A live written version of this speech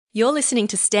You're listening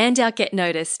to Stand Out Get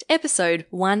Noticed, episode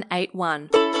 181.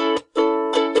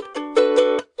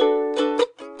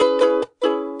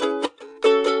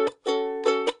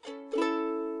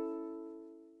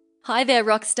 Hi there,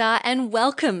 Rockstar, and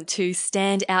welcome to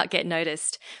Stand Out Get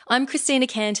Noticed. I'm Christina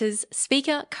Canters,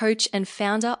 speaker, coach, and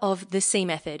founder of The C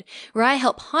Method, where I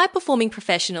help high-performing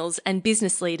professionals and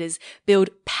business leaders build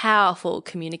powerful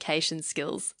communication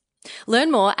skills. Learn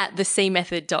more at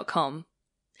thecmethod.com.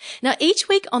 Now, each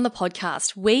week on the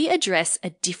podcast, we address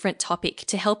a different topic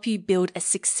to help you build a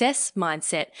success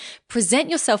mindset,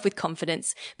 present yourself with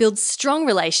confidence, build strong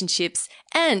relationships,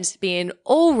 and be an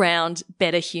all-round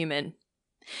better human.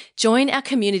 Join our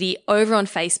community over on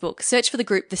Facebook, search for the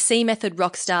group The C Method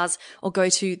Rockstars, or go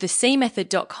to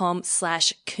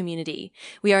thecmethod.com/community.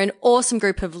 We are an awesome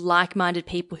group of like-minded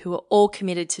people who are all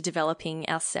committed to developing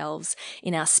ourselves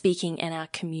in our speaking and our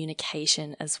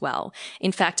communication as well.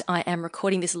 In fact, I am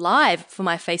recording this live for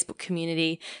my Facebook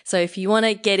community. So if you want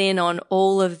to get in on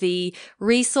all of the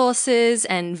resources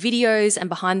and videos and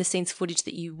behind the scenes footage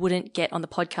that you wouldn't get on the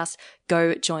podcast,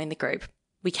 go join the group.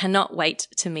 We cannot wait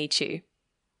to meet you.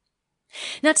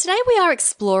 Now, today we are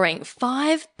exploring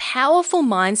 5 powerful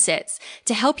mindsets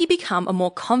to help you become a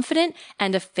more confident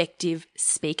and effective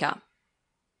speaker.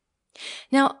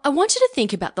 Now, I want you to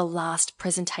think about the last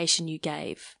presentation you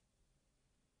gave.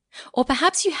 Or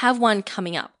perhaps you have one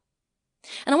coming up.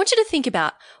 And I want you to think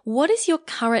about, what is your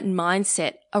current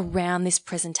mindset around this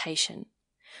presentation?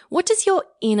 What does your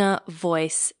inner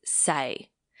voice say?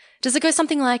 Does it go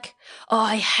something like, "Oh,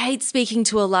 I hate speaking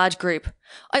to a large group.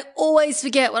 I always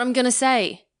forget what I'm going to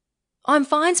say. I'm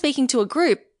fine speaking to a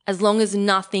group as long as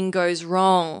nothing goes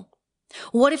wrong.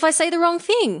 What if I say the wrong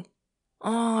thing?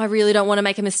 Oh, I really don't want to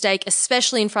make a mistake,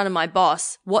 especially in front of my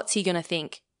boss. What's he going to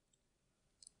think?"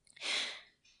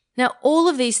 Now, all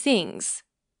of these things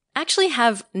actually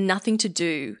have nothing to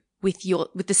do with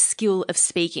the skill of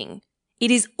speaking. It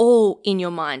is all in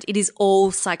your mind. It is all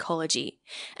psychology.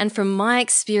 And from my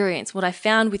experience, what I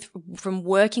found from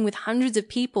working with hundreds of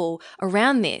people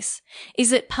around this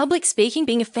is that public speaking,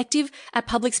 being effective at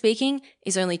public speaking,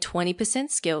 is only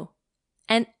 20% skill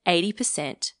and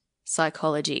 80%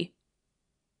 psychology.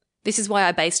 This is why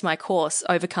I based my course,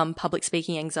 Overcome Public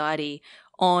Speaking Anxiety,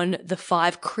 on the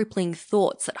 5 crippling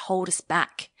thoughts that hold us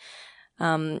back.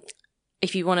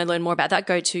 If you want to learn more about that,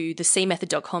 go to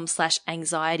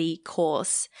thecmethod.com/anxiety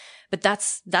course. But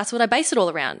that's what I base it all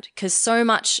around, because so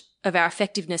much of our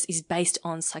effectiveness is based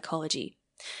on psychology.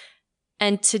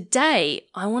 And today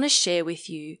I want to share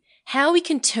with you how we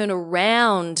can turn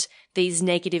around these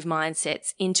negative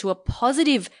mindsets into a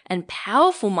positive and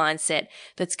powerful mindset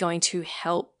that's going to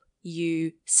help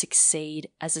you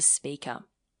succeed as a speaker.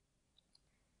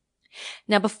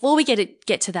 Now, before we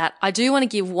get to that, I do want to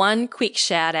give one quick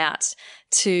shout out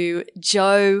to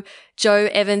Jo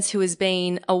Evans, who has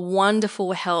been a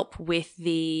wonderful help with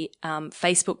the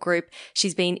Facebook group.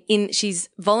 She's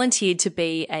volunteered to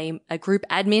be a group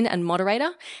admin and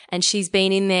moderator, and she's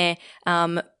been in there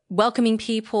welcoming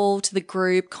people to the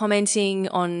group, commenting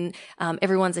on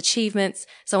everyone's achievements.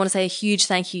 So I want to say a huge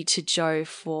thank you to Jo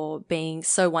for being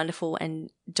so wonderful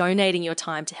and donating your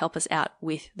time to help us out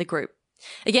with the group.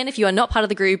 Again, if you are not part of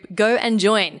the group, go and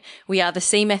join. We are the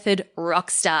C Method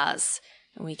Rockstars,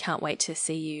 and we can't wait to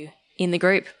see you in the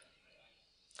group.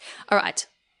 All right,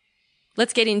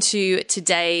 let's get into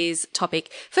today's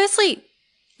topic. Firstly,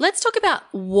 let's talk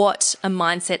about what a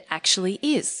mindset actually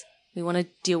is. We want to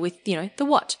deal with, the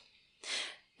what.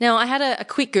 Now, I had a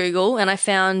quick Google and I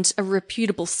found a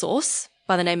reputable source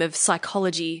by the name of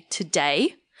Psychology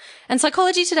Today. And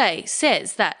Psychology Today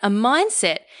says that a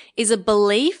mindset is a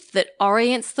belief that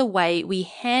orients the way we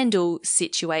handle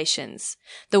situations,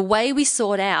 the way we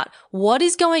sort out what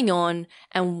is going on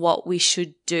and what we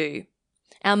should do.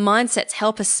 Our mindsets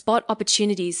help us spot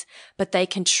opportunities, but they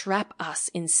can trap us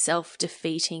in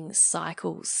self-defeating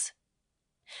cycles.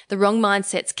 The wrong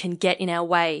mindsets can get in our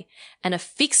way, and a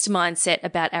fixed mindset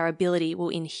about our ability will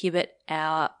inhibit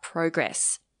our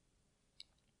progress.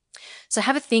 So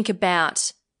have a think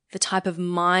about the type of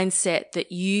mindset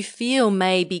that you feel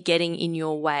may be getting in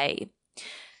your way.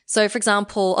 So for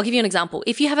example, I'll give you an example.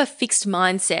 If you have a fixed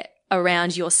mindset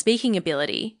around your speaking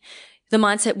ability, the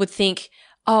mindset would think,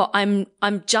 "Oh, I'm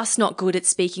just not good at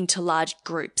speaking to large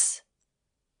groups."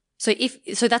 So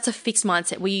that's a fixed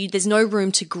mindset where there's no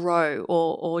room to grow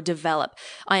or develop.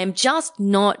 I am just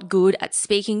not good at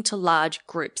speaking to large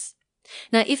groups.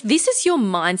 Now, if this is your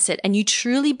mindset and you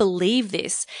truly believe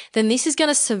this, then this is going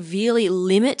to severely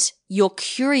limit your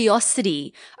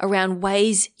curiosity around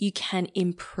ways you can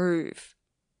improve.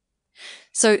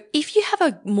 So if you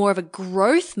have more of a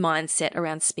growth mindset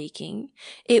around speaking,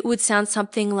 it would sound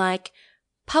something like,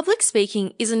 public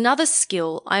speaking is another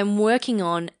skill I'm working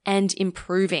on and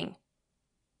improving.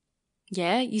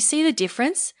 Yeah, you see the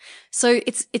difference? So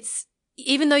it's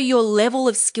even though your level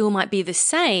of skill might be the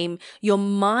same, your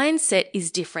mindset is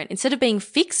different. Instead of being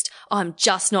fixed, I'm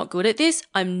just not good at this.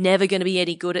 I'm never going to be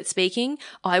any good at speaking.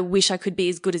 I wish I could be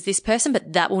as good as this person,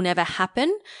 but that will never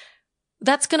happen.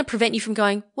 That's going to prevent you from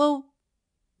going, well,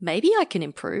 maybe I can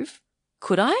improve.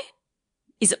 Could I?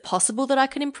 Is it possible that I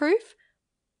could improve?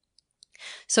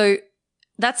 So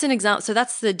that's an example. So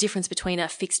that's the difference between a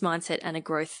fixed mindset and a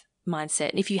growth mindset.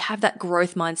 And if you have that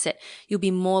growth mindset, you'll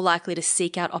be more likely to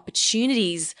seek out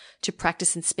opportunities to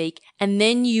practice and speak, and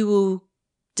then you will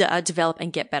develop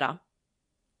and get better.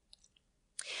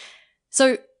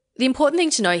 So the important thing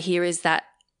to know here is that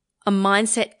a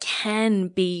mindset can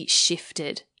be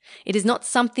shifted. It is not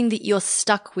something that you're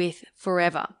stuck with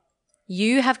forever.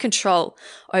 You have control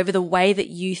over the way that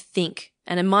you think,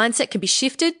 and a mindset can be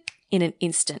shifted in an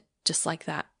instant, just like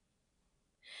that.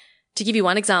 To give you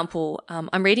one example,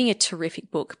 I'm reading a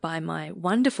terrific book by my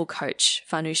wonderful coach,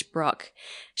 Farnoosh Brock.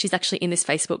 She's actually in this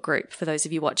Facebook group for those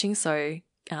of you watching, so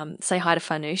say hi to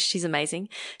Farnoosh. She's amazing.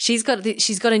 She's got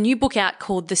a new book out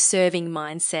called The Serving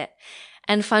Mindset.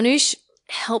 And Farnoosh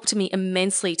helped me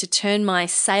immensely to turn my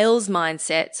sales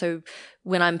mindset. So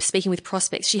when I'm speaking with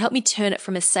prospects, she helped me turn it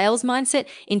from a sales mindset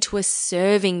into a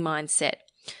serving mindset.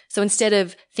 So instead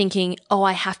of thinking, oh,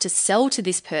 I have to sell to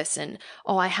this person,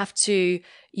 oh, I have to,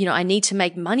 I need to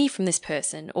make money from this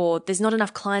person, or there's not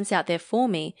enough clients out there for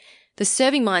me, the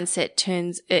serving mindset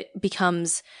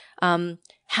becomes,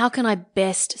 how can I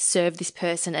best serve this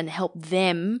person and help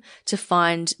them to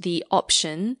find the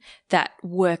option that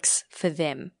works for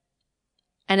them?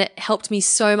 And it helped me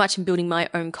so much in building my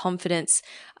own confidence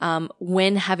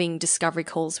when having discovery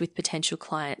calls with potential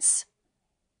clients.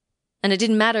 And it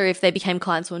didn't matter if they became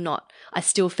clients or not. I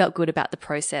still felt good about the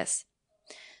process.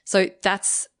 So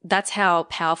that's how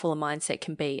powerful a mindset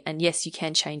can be. And yes, you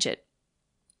can change it.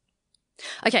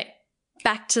 Okay,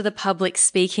 back to the public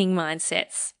speaking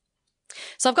mindsets.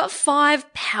 So I've got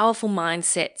 5 powerful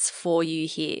mindsets for you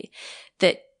here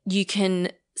that you can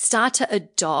start to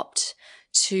adopt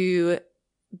to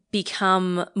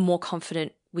become more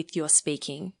confident with your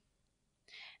speaking.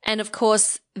 And of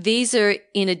course, these are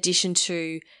in addition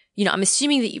to, I'm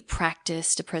assuming that you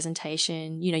practiced a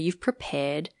presentation, you've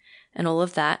prepared and all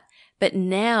of that. But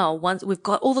now, once we've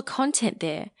got all the content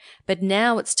there, but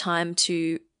now it's time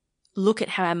to look at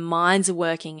how our minds are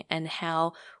working and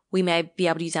how we may be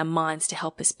able to use our minds to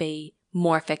help us be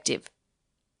more effective.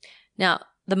 Now,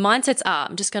 the mindsets are,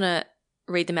 I'm just going to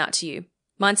read them out to you.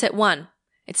 Mindset 1,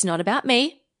 it's not about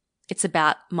me. It's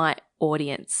about my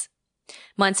audience.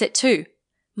 Mindset 2,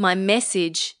 my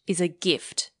message is a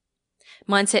gift.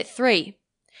 Mindset 3,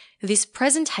 this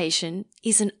presentation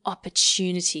is an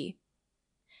opportunity.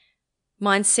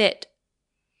 Mindset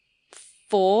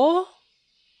 4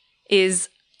 is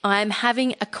I'm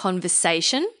having a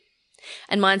conversation.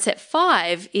 And mindset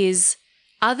 5 is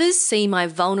others see my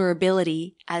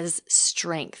vulnerability as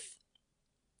strength.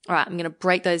 All right, I'm going to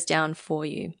break those down for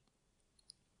you.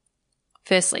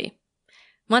 Firstly,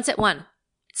 mindset 1,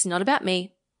 it's not about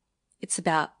me. It's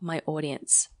about my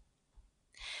audience.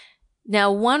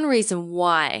 Now, one reason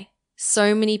why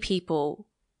so many people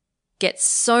get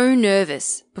so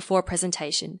nervous before a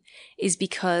presentation is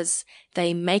because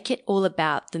they make it all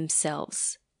about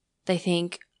themselves. They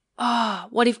think,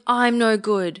 what if I'm no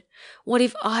good? What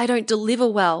if I don't deliver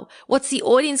well? What's the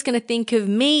audience going to think of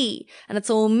me? And it's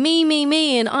all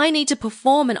me, and I need to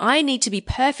perform, and I need to be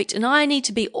perfect, and I need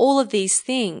to be all of these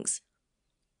things.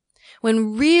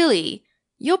 When really,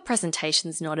 your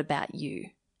presentation's not about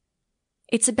you.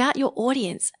 It's about your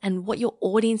audience and what your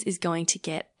audience is going to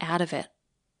get out of it.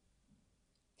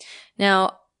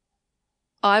 Now,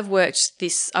 I've worked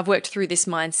through this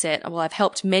mindset. Well, I've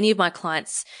helped many of my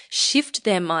clients shift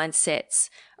their mindsets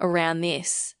around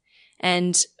this.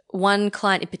 And one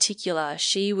client in particular,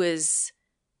 she was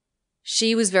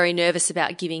very nervous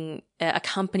about giving a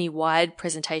company-wide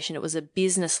presentation. It was a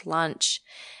business lunch.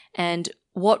 And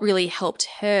what really helped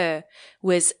her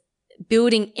was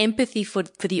building empathy for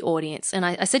the audience. And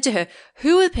I said to her,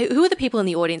 who are the people in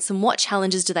the audience and what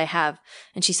challenges do they have?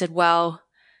 And she said, well,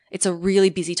 it's a really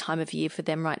busy time of year for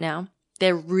them right now.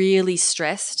 They're really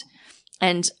stressed.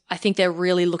 And I think they're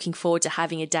really looking forward to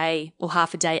having a day or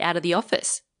half a day out of the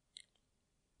office.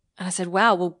 And I said,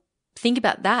 wow, well, think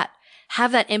about that.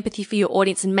 Have that empathy for your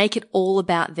audience and make it all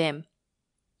about them.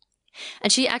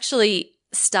 And she actually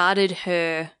started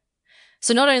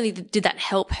so not only did that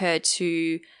help her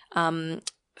to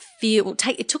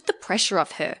it took the pressure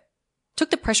off her. Took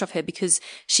the pressure off her because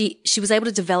she was able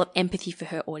to develop empathy for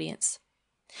her audience.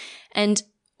 And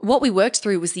what we worked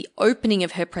through was the opening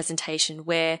of her presentation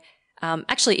where,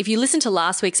 actually, if you listen to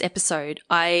last week's episode,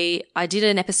 I did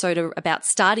an episode about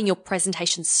starting your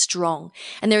presentation strong.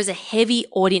 And there is a heavy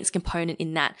audience component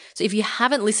in that. So if you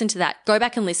haven't listened to that, go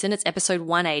back and listen. It's episode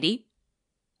 180.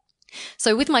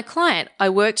 So with my client, I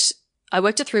worked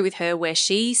it through with her where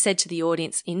she said to the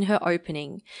audience in her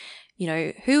opening,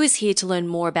 who is here to learn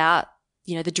more about,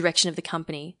 the direction of the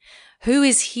company? Who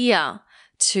is here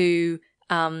to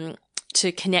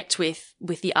connect with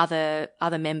the other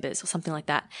members or something like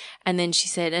that? And then she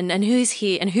said, and who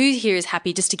here is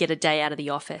happy just to get a day out of the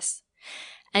office?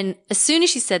 And as soon as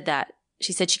she said that,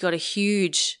 she said she got a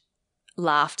huge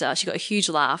laughter. She got a huge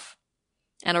laugh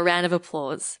and a round of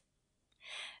applause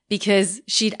because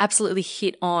she'd absolutely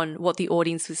hit on what the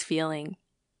audience was feeling.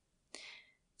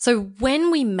 So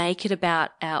when we make it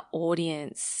about our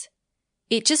audience,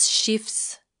 it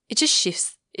shifts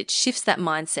that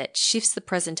mindset, shifts the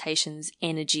presentation's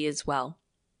energy as well.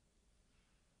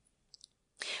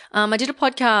 I did a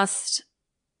podcast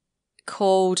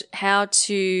called How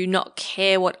to Not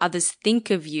Care What Others Think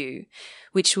of You,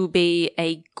 which will be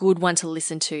a good one to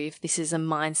listen to if this is a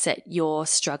mindset you're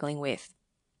struggling with.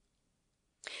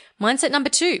 Mindset number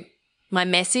 2, my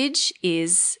message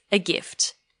is a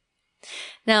gift.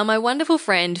 Now, my wonderful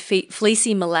friend,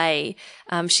 Fleecy Malay,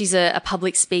 she's a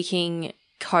public speaking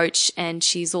coach and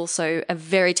she's also a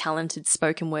very talented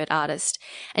spoken word artist.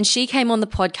 And she came on the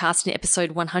podcast in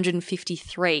episode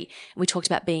 153 and we talked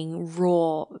about being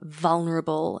raw,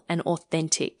 vulnerable and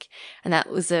authentic. And that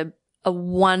was a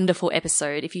wonderful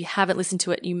episode. If you haven't listened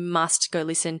to it, you must go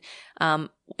listen.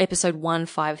 Episode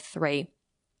 153.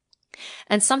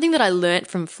 And something that I learnt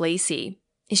from Fleecy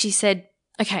is she said,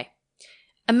 okay,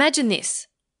 imagine this.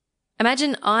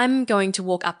 Imagine I'm going to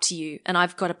walk up to you and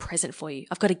I've got a present for you.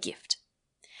 I've got a gift.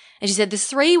 And she said, there's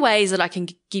 3 ways that I can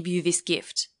give you this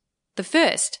gift. The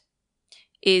first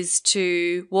is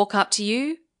to walk up to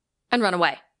you and run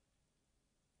away.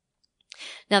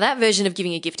 Now that version of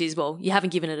giving a gift is, well, you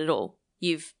haven't given it at all.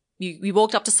 You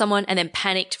walked up to someone and then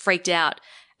panicked, freaked out,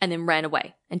 and then ran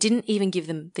away and didn't even give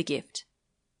them the gift.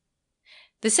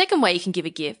 The second way you can give a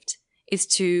gift is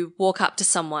to walk up to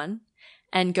someone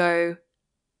and go,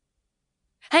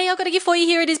 hey, I've got a gift for you.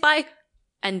 Here it is. Bye.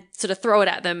 And sort of throw it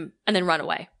at them and then run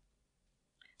away.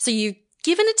 So you've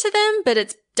given it to them, but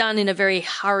it's done in a very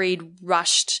hurried,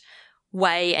 rushed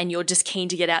way and you're just keen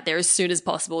to get out there as soon as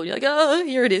possible. You're like, oh,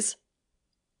 here it is.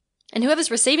 And whoever's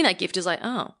receiving that gift is like,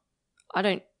 oh, I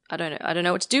don't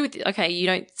know what to do with it. Okay,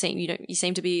 you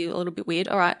seem to be a little bit weird.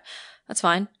 All right, that's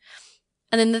fine.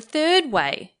 And then the third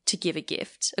way to give a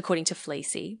gift, according to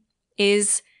Fleecy,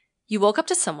 is you walk up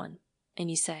to someone and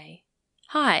you say,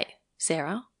 hi,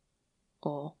 Sarah,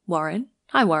 or Warren.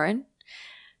 Hi, Warren.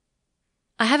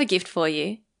 I have a gift for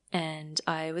you and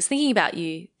I was thinking about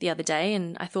you the other day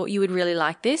and I thought you would really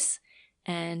like this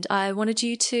and I wanted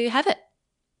you to have it.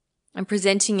 I'm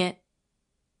presenting it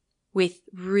with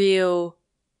real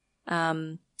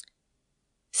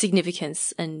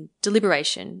significance and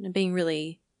deliberation and being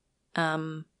really,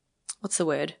 what's the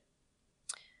word?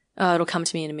 Oh, it'll come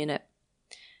to me in a minute.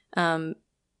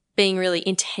 Being really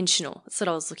intentional. That's what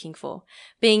I was looking for.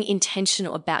 Being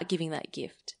intentional about giving that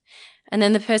gift. And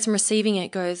then the person receiving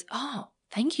it goes, oh,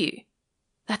 thank you.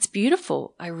 That's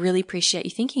beautiful. I really appreciate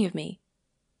you thinking of me.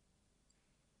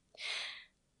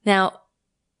 Now,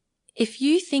 if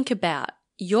you think about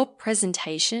your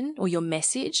presentation or your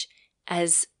message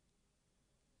as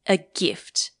a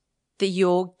gift that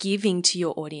you're giving to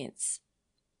your audience,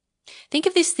 think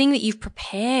of this thing that you've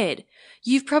prepared.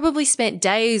 You've probably spent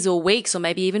days or weeks or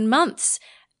maybe even months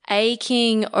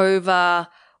aching over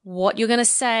what you're going to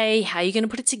say, how you're going to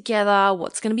put it together,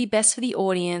 what's going to be best for the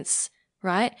audience,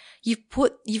 right? You've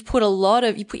put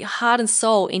your heart and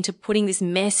soul into putting this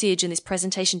message and this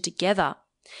presentation together.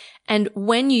 And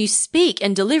when you speak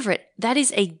and deliver it, that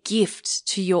is a gift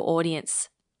to your audience.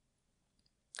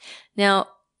 Now,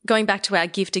 going back to our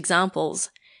gift examples,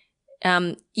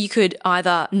 you could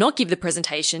either not give the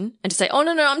presentation and just say, oh,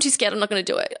 no, I'm too scared. I'm not going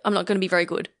to do it. I'm not going to be very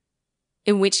good.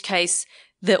 In which case,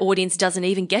 the audience doesn't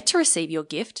even get to receive your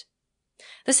gift.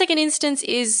 The second instance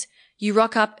is you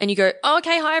rock up and you go, oh,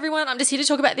 okay, hi everyone, I'm just here to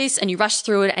talk about this, and you rush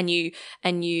through it and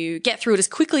you get through it as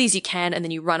quickly as you can and then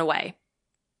you run away.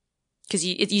 Because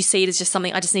you see it as just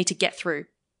something I just need to get through.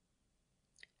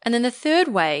 And then the third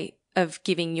way of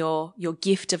giving your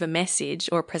gift of a message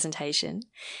or a presentation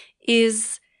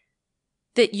is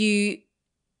that you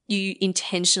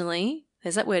intentionally,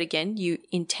 there's that word again, you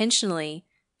intentionally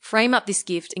frame up this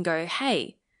gift and go,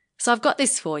 hey, So I've got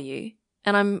this for you,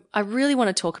 and I really want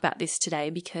to talk about this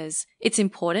today because it's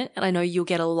important, and I know you'll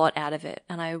get a lot out of it,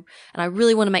 and I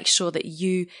really want to make sure that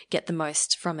you get the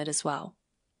most from it as well.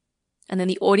 And then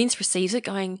the audience receives it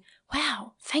going,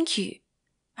 wow, thank you.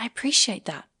 I appreciate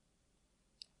that.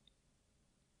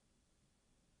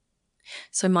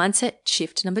 So mindset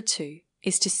shift number 2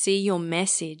 is to see your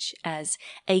message as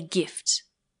a gift.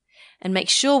 And make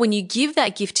sure when you give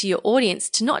that gift to your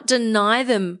audience to not deny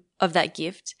them of that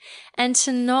gift and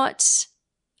to not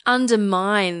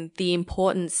undermine the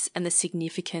importance and the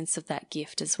significance of that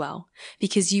gift as well,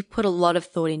 because you put a lot of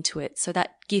thought into it. So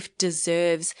that gift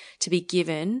deserves to be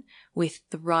given with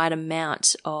the right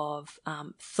amount of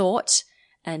thought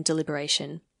and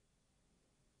deliberation.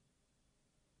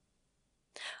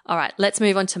 All right, let's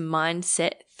move on to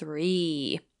mindset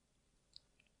 3.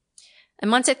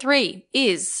 And mindset 3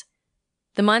 is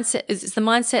the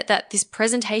mindset that this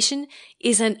presentation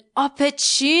is an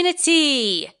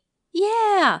opportunity.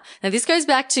 Yeah. Now this goes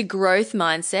back to growth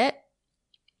mindset.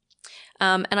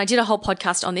 And I did a whole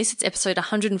podcast on this. It's episode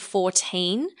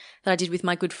 114 that I did with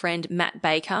my good friend Matt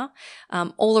Baker,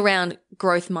 all around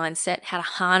growth mindset, how to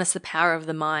harness the power of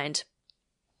the mind.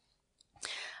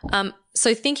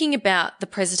 So thinking about the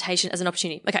presentation as an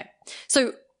opportunity. Okay.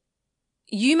 So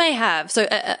you may have,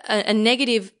 a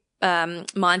negative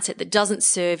mindset that doesn't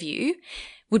serve you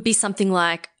would be something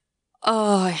like,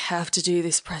 oh, I have to do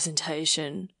this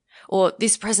presentation, or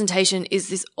this presentation is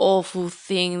this awful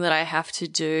thing that I have to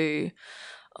do.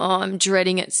 Oh, I'm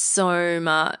dreading it so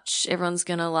much. Everyone's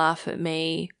going to laugh at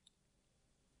me.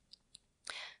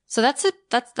 So that's a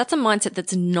mindset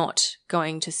that's not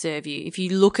going to serve you. If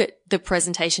you look at the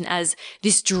presentation as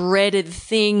this dreaded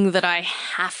thing that I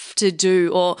have to do,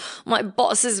 or my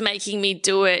boss is making me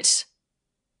do it.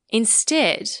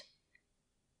 Instead,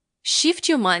 shift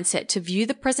your mindset to view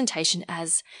the presentation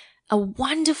as a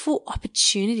wonderful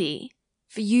opportunity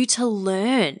for you to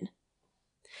learn.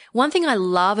 One thing I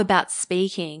love about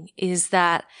speaking is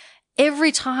that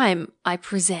every time I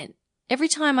present, every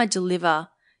time I deliver,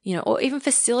 or even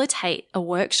facilitate a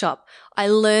workshop, I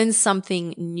learn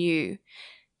something new.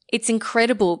 It's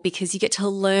incredible because you get to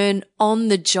learn on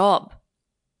the job.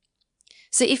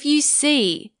 So if you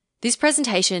see this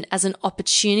presentation as an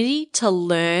opportunity to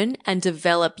learn and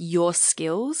develop your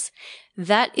skills,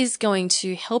 that is going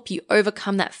to help you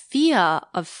overcome that fear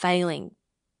of failing.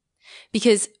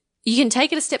 Because you can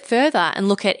take it a step further and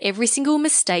look at every single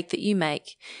mistake that you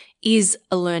make is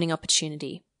a learning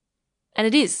opportunity. And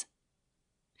it is.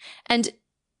 And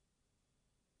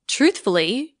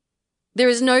truthfully, there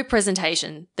is no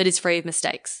presentation that is free of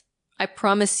mistakes. I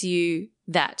promise you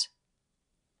that.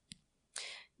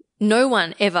 No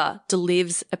one ever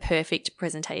delivers a perfect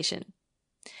presentation.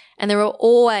 And there are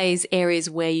always areas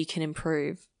where you can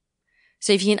improve.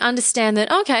 So if you can understand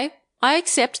that, okay, I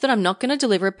accept that I'm not going to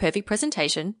deliver a perfect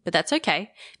presentation, but that's okay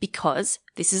because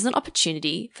this is an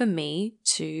opportunity for me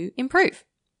to improve.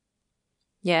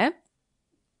 Yeah?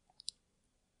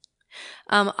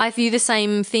 I view the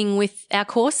same thing with our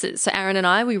courses. So Aaron and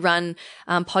I, we run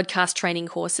podcast training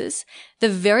courses. The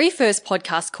very first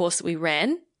podcast course that we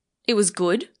ran, it was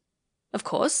good, of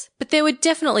course, but there were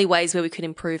definitely ways where we could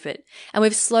improve it. And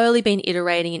we've slowly been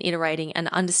iterating and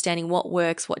understanding what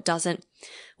works, what doesn't,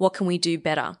 what can we do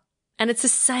better. And it's the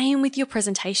same with your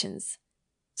presentations.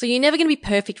 So you're never going to be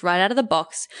perfect right out of the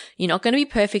box. You're not going to be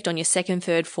perfect on your 2nd,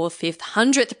 3rd, 4th, 5th,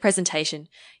 100th presentation.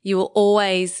 You will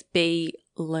always be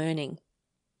learning.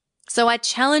 So I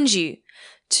challenge you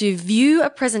to view a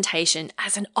presentation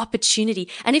as an opportunity.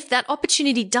 And if that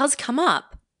opportunity does come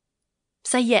up,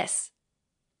 say yes.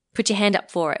 Put your hand up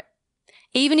for it.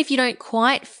 Even if you don't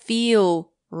quite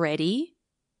feel ready,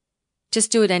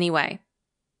 just do it anyway.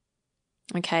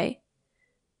 Okay?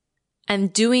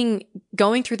 And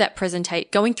going through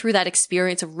that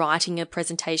experience of writing a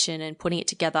presentation and putting it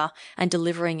together and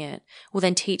delivering it will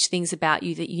then teach things about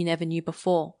you that you never knew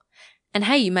before. And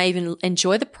hey, you may even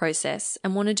enjoy the process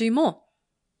and want to do more.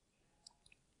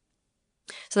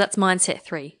 So that's mindset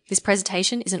 3. This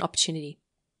presentation is an opportunity.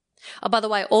 Oh, by the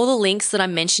way, all the links that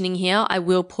I'm mentioning here, I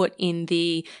will put in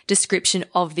the description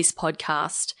of this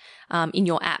podcast in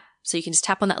your app. So you can just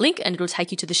tap on that link and it'll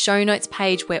take you to the show notes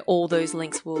page where all those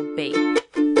links will be.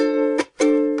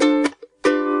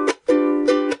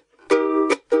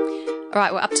 All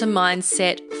right, we're up to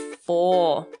mindset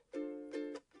 4.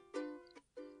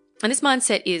 And this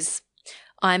mindset is,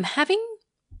 I'm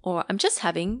just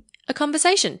having a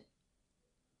conversation.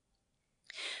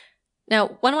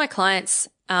 Now, one of my clients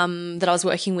that I was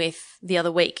working with the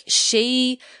other week,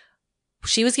 she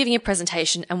was giving a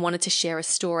presentation and wanted to share a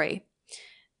story.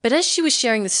 But as she was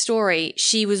sharing the story,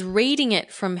 she was reading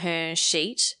it from her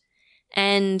sheet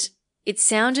And it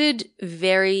sounded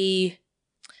it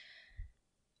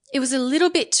was a little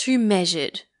bit too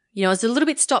measured. You know, it was a little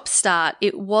bit stop-start.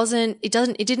 It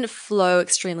didn't flow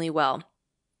extremely well.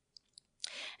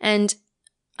 And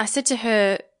I said to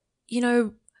her, you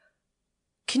know,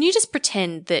 can you just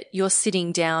pretend that you're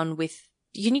sitting down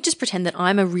can you just pretend that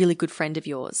I'm a really good friend of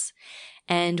yours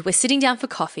and we're sitting down for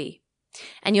coffee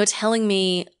and you're telling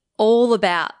me all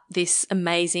about you're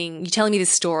telling me this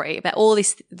story about all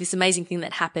this amazing thing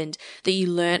that happened that you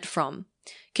learnt from.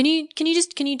 Can you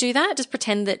do that? Just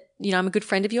pretend that, you know, I'm a good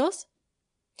friend of yours?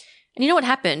 And you know what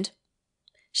happened?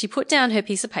 She put down her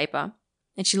piece of paper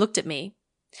and she looked at me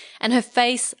and her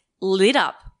face lit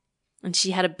up and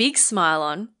she had a big smile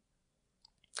on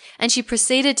and she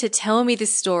proceeded to tell me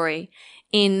this story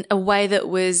in a way that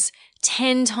was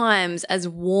 10 times as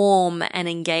warm and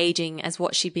engaging as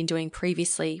what she'd been doing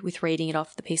previously with reading it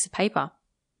off the piece of paper.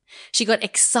 She got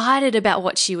excited about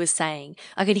what she was saying.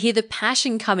 I could hear the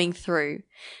passion coming through,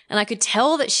 and I could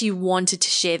tell that she wanted to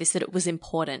share this, that it was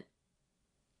important.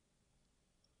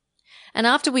 And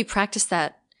after we practiced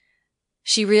that,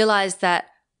 she realized that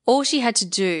all she had to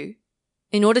do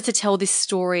in order to tell this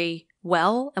story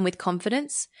well and with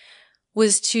confidence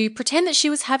was to pretend that she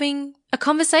was having a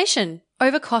conversation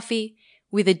over coffee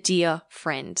with a dear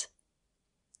friend.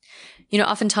 You know,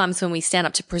 oftentimes when we stand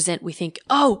up to present, we think,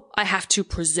 oh, I have to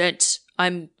present.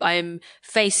 I'm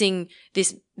facing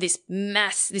this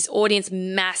audience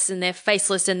mass, and they're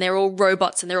faceless and they're all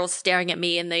robots and they're all staring at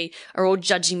me and they are all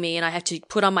judging me and I have to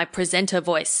put on my presenter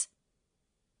voice.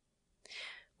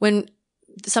 When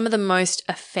some of the most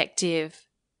effective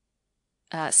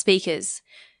speakers,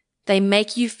 they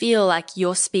make you feel like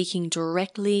you're speaking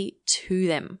directly to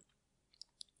them.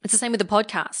 It's the same with the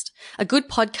podcast. A good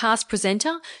podcast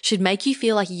presenter should make you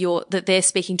feel like that they're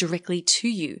speaking directly to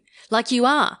you, like you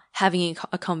are having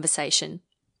a conversation.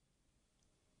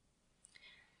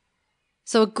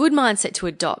 So a good mindset to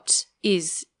adopt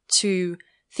is to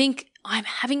think, I'm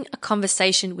having a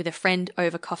conversation with a friend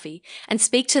over coffee, and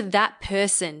speak to that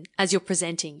person as you're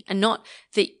presenting, and not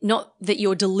that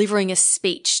you're delivering a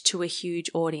speech to a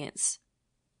huge audience.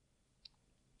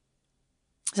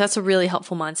 So that's a really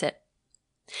helpful mindset.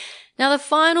 Now, the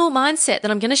final mindset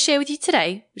that I'm going to share with you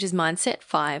today, which is mindset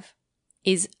 5,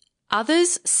 is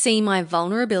others see my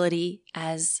vulnerability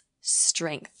as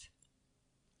strength.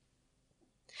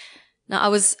 Now, I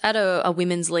was at a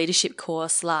women's leadership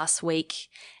course last week,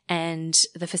 and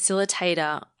the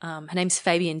facilitator, her name's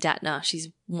Fabian Datner. She's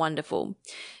wonderful.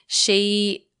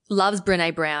 She loves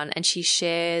Brené Brown, and she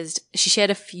shared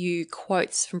a few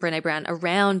quotes from Brené Brown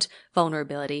around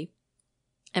vulnerability.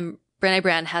 And Brené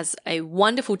Brown has a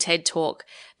wonderful TED Talk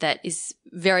that is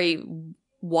very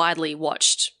widely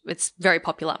watched. It's very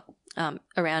popular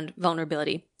around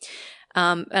vulnerability.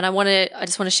 And I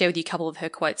just want to share with you a couple of her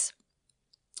quotes.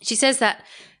 She says that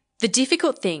the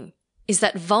difficult thing is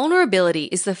that vulnerability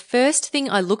is the first thing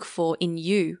I look for in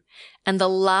you and the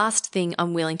last thing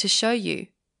I'm willing to show you.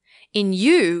 In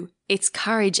you, it's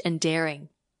courage and daring.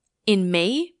 In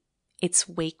me, it's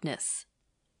weakness.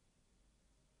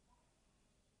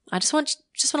 I just want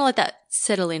to let that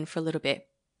settle in for a little bit.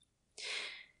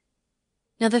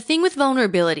 Now, the thing with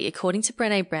vulnerability, according to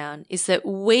Brené Brown, is that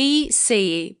we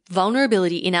see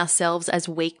vulnerability in ourselves as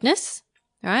weakness,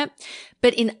 right?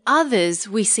 But in others,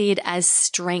 we see it as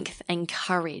strength and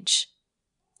courage.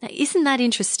 Now, isn't that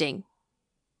interesting?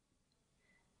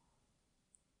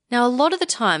 Now, a lot of the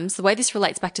times, the way this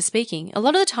relates back to speaking, a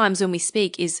lot of the times when we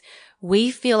speak is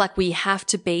we feel like we have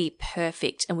to be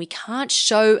perfect and we can't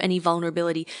show any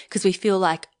vulnerability because we feel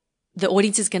like the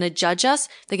audience is going to judge us.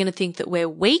 They're going to think that we're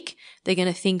weak. They're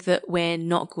going to think that we're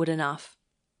not good enough.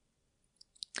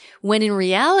 When in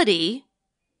reality,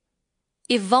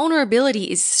 if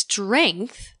vulnerability is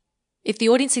strength, if the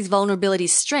audience sees vulnerability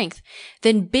as strength,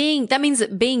 then that means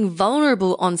that being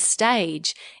vulnerable on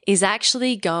stage is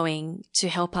actually going to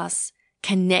help us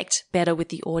connect better with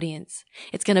the audience.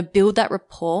 It's going to build that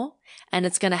rapport, and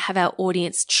it's going to have our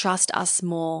audience trust us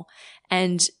more,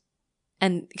 and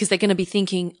because they're going to be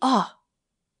thinking, oh,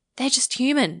 they're just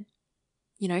human.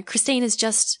 You know, she's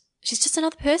just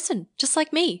another person, just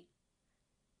like me.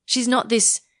 She's not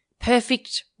this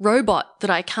perfect robot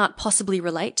that I can't possibly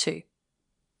relate to.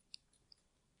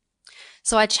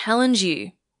 So I challenge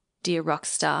you, dear rock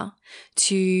star,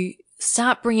 to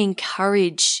start bringing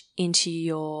courage into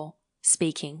your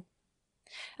speaking.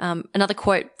 Another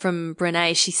quote from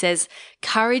Brené, she says,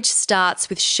 courage starts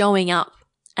with showing up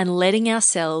and letting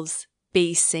ourselves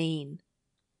be seen.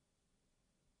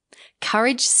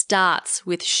 Courage starts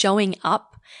with showing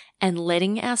up and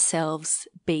letting ourselves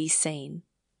be seen.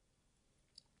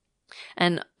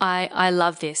 And I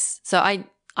love this. So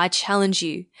I challenge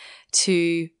you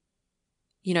to,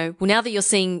 well, now that you're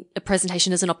seeing a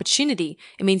presentation as an opportunity,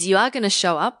 it means you are going to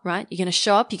show up, right? You're going to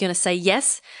show up. You're going to say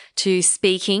yes to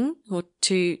speaking or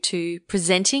to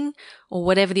presenting or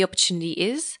whatever the opportunity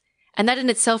is. And that in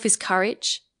itself is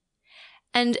courage.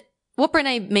 And what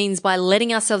Brené means by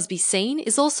letting ourselves be seen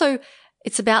is also,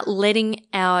 it's about letting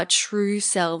our true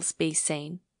selves be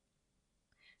seen.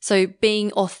 So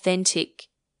being authentic,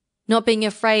 not being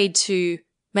afraid to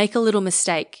make a little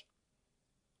mistake.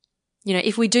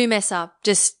 If we do mess up,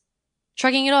 just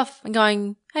shrugging it off and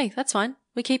going, hey, that's fine.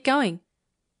 We keep going.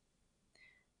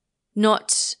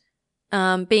 Not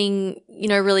being,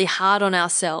 really hard on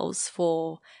ourselves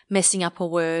for messing up a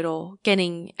word or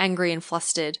getting angry and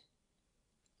flustered.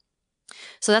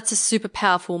 So that's a super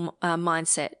powerful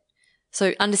mindset.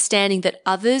 So understanding that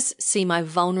others see my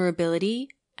vulnerability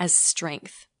as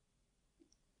strength.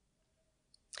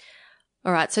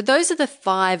 All right, so those are the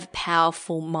 5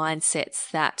 powerful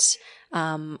mindsets that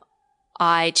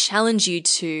I challenge you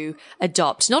to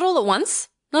adopt. Not all at once,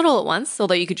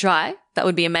 although you could try. That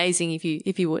would be amazing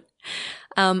if you would.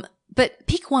 But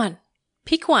pick one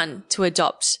to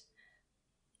adopt.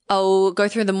 I'll go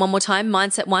through them one more time.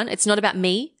 Mindset 1, it's not about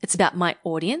me, it's about my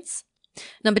audience.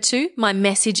 Number 2, my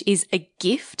message is a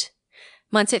gift.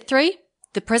 Mindset 3,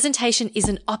 the presentation is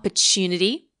an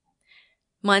opportunity.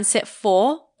 Mindset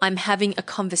 4, I'm having a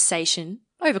conversation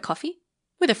over coffee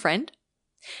with a friend.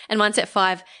 And mindset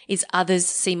 5 is others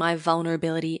see my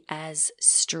vulnerability as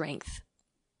strength.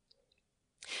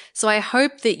 So I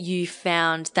hope that you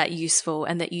found that useful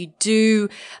and that you do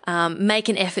make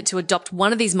an effort to adopt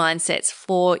one of these mindsets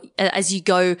as you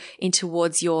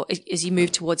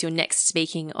move towards your next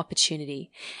speaking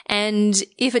opportunity. And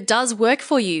if it does work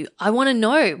for you, I want to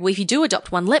know. Well, if you do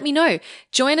adopt one, let me know.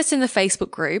 Join us in the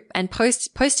Facebook group and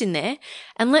post in there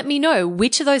and let me know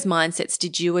which of those mindsets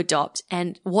did you adopt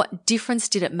and what difference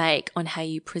did it make on how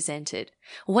you presented?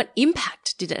 What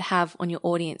impact did it have on your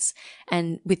audience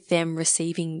and with them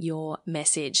receiving your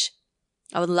message?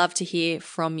 I would love to hear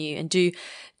from you, and do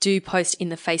post in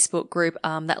the Facebook group.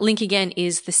 That link again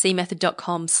is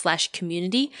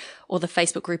thecmethod.com/community, or the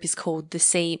Facebook group is called The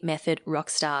C Method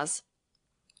Rockstars.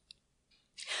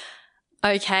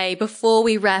 Okay, before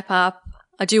we wrap up,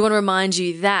 I do want to remind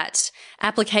you that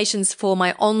applications for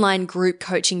my online group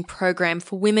coaching program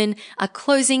for women are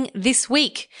closing this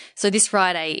week. So this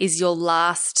Friday is your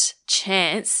last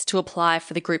chance to apply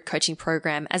for the group coaching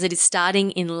program, as it is starting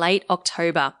in late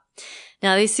October.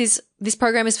 Now, this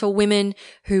program is for women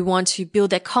who want to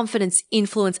build their confidence,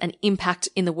 influence, and impact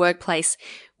in the workplace.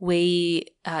 You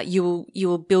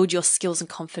will build your skills and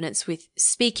confidence with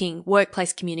speaking,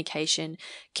 workplace communication,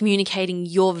 communicating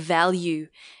your value,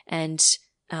 and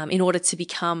in order to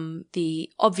become the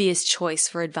obvious choice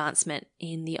for advancement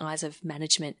in the eyes of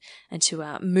management and to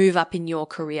move up in your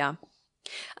career.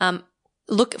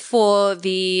 Look for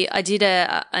I did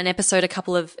an episode, a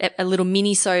little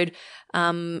mini-sode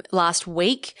last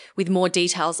week with more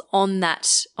details on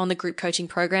the group coaching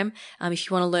program. If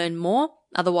you want to learn more,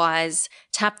 otherwise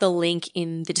tap the link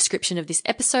in the description of this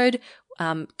episode.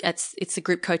 It's the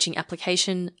group coaching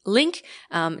application link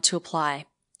to apply.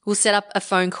 We'll set up a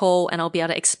phone call and I'll be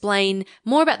able to explain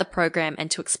more about the program and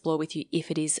to explore with you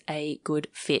if it is a good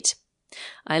fit.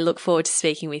 I look forward to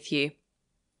speaking with you.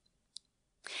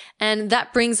 And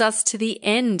that brings us to the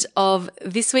end of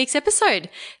this week's episode.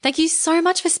 Thank you so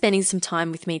much for spending some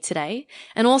time with me today.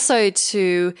 And also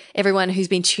to everyone who's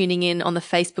been tuning in on the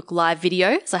Facebook Live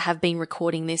video, as I have been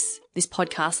recording this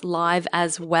podcast live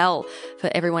as well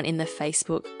for everyone in the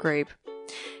Facebook group.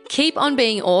 Keep on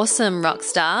being awesome,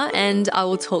 Rockstar, and I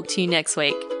will talk to you next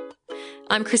week.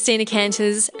 I'm Christina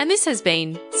Canters, and this has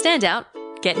been Stand Out,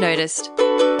 Get Noticed.